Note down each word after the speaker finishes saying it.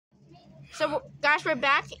So, guys, we're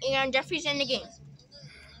back, and Jeffrey's in the game.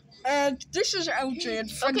 And this is LJ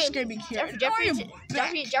and Friends Gaming here.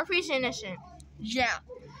 Jeffrey's innocent. Yeah.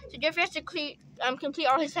 So Jeffrey has to complete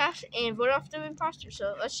all his tasks and vote off the imposter.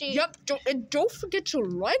 So let's see. Yep. Don't forget to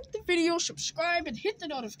like the video, subscribe, and hit the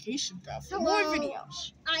notification bell for more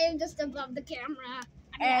videos. I am just above the camera.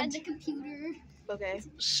 I'm at the computer. Okay.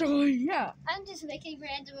 So yeah. I'm just making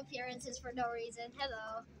random appearances for no reason.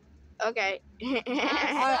 Hello. Okay.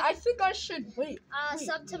 I think I should wait.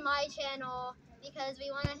 Sub to my channel because we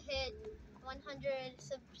want to hit 100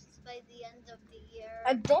 subs by the end of the year.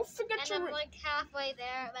 And don't forget and to. I'm like halfway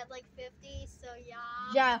there. I'm at like 50. So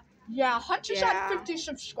yeah. Yeah. Hunter's at 50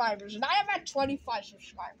 subscribers, and I am at 25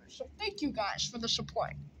 subscribers. So thank you guys for the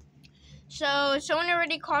support. So someone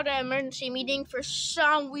already called an emergency meeting for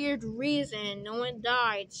some weird reason. No one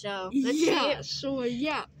died. So let's see it. So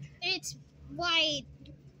yeah. It's white.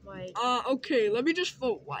 White. Okay. Let me just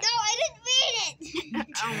vote white. No, I didn't read it.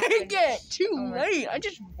 Dang it! Too late. I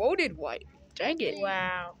just voted white. Dang it!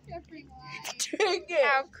 Wow. Dang it!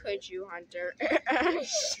 How could you, Hunter?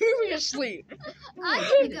 Seriously. I'm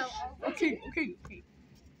gonna go. Okay.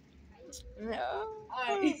 No.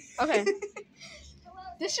 Okay.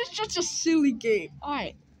 This is just a silly game.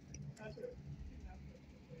 Alright.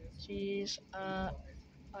 Jeez.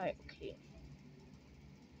 Alright, okay.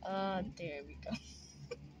 There we go.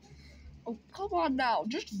 Oh, come on now.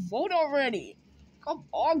 Just vote already. Come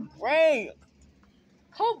on, Gray.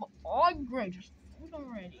 Come on, Gray. Just vote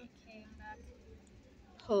already. Okay, I'm back.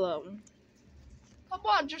 Hello. Come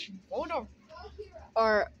on, just vote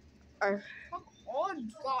already. Come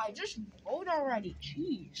on, guys. Just vote already.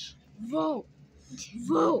 Jeez. Vote.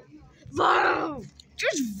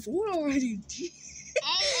 Just vote already.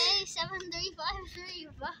 AA 7353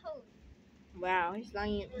 vote. Wow, his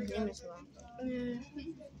name is long.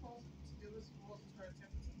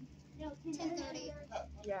 10:30.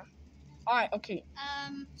 Yeah. Alright, okay.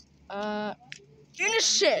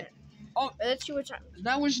 Innocent. Oh, Let's see what time.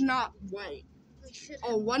 that was not white. We should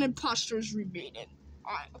Oh, one imposter is remaining.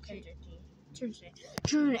 Alright, okay.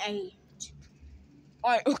 Turn 8.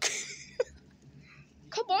 Alright, okay.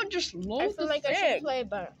 Come on, just load I the feel like I thing. should play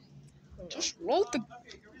better. Just load the.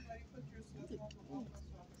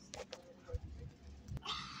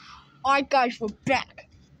 Alright, guys, we're back.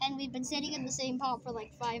 And we've been sitting in the same pot for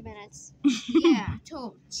like 5 minutes. Yeah,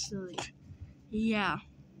 totally. Yeah.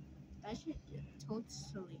 That's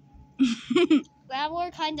totally. Well, we're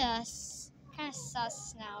kind of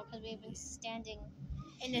sus now because we've been standing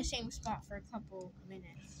In the same spot for a couple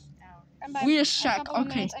minutes now. And by Wait a a sec, couple of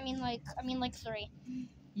okay. minutes, I mean like 3.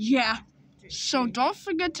 Yeah. So don't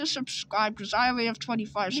forget to subscribe because I only have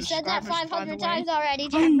 25 You said subscribers. that 500 by the way. times already, I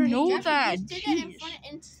Jeffrey. know Jeffrey, that. you did that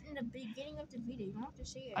Jeez. in the beginning of the video. You don't have to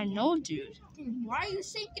say it. I know, dude. Then why are you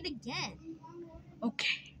saying it again?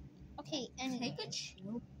 Okay. Okay, and Take a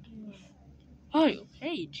chill. Oh,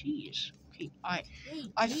 okay. Jeez. Okay.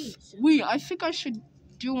 Hey, I think I should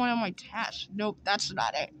do one of my tasks. Nope, that's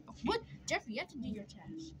not it. Okay. What? Jeffrey, you have to do your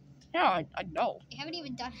task. Yeah, I know. you haven't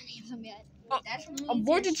even done any of them yet. That's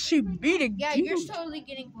Emergency meeting. Yeah, dude. you're totally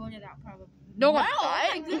getting voted out, probably. No, wow, I'm oh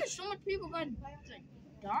my not. goodness, so much people got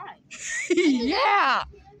die. Yeah.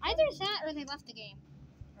 Either that or they left the game.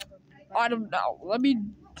 I don't know. Let me.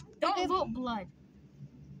 Don't vote blood.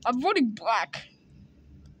 I'm voting black.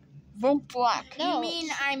 Vote black. No. You mean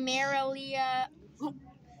I'm merrily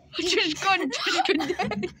Just got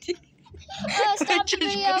disconnected. Stop the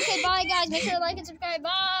video. Okay, bye guys. Make sure to like and subscribe. Bye.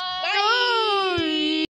 Bye.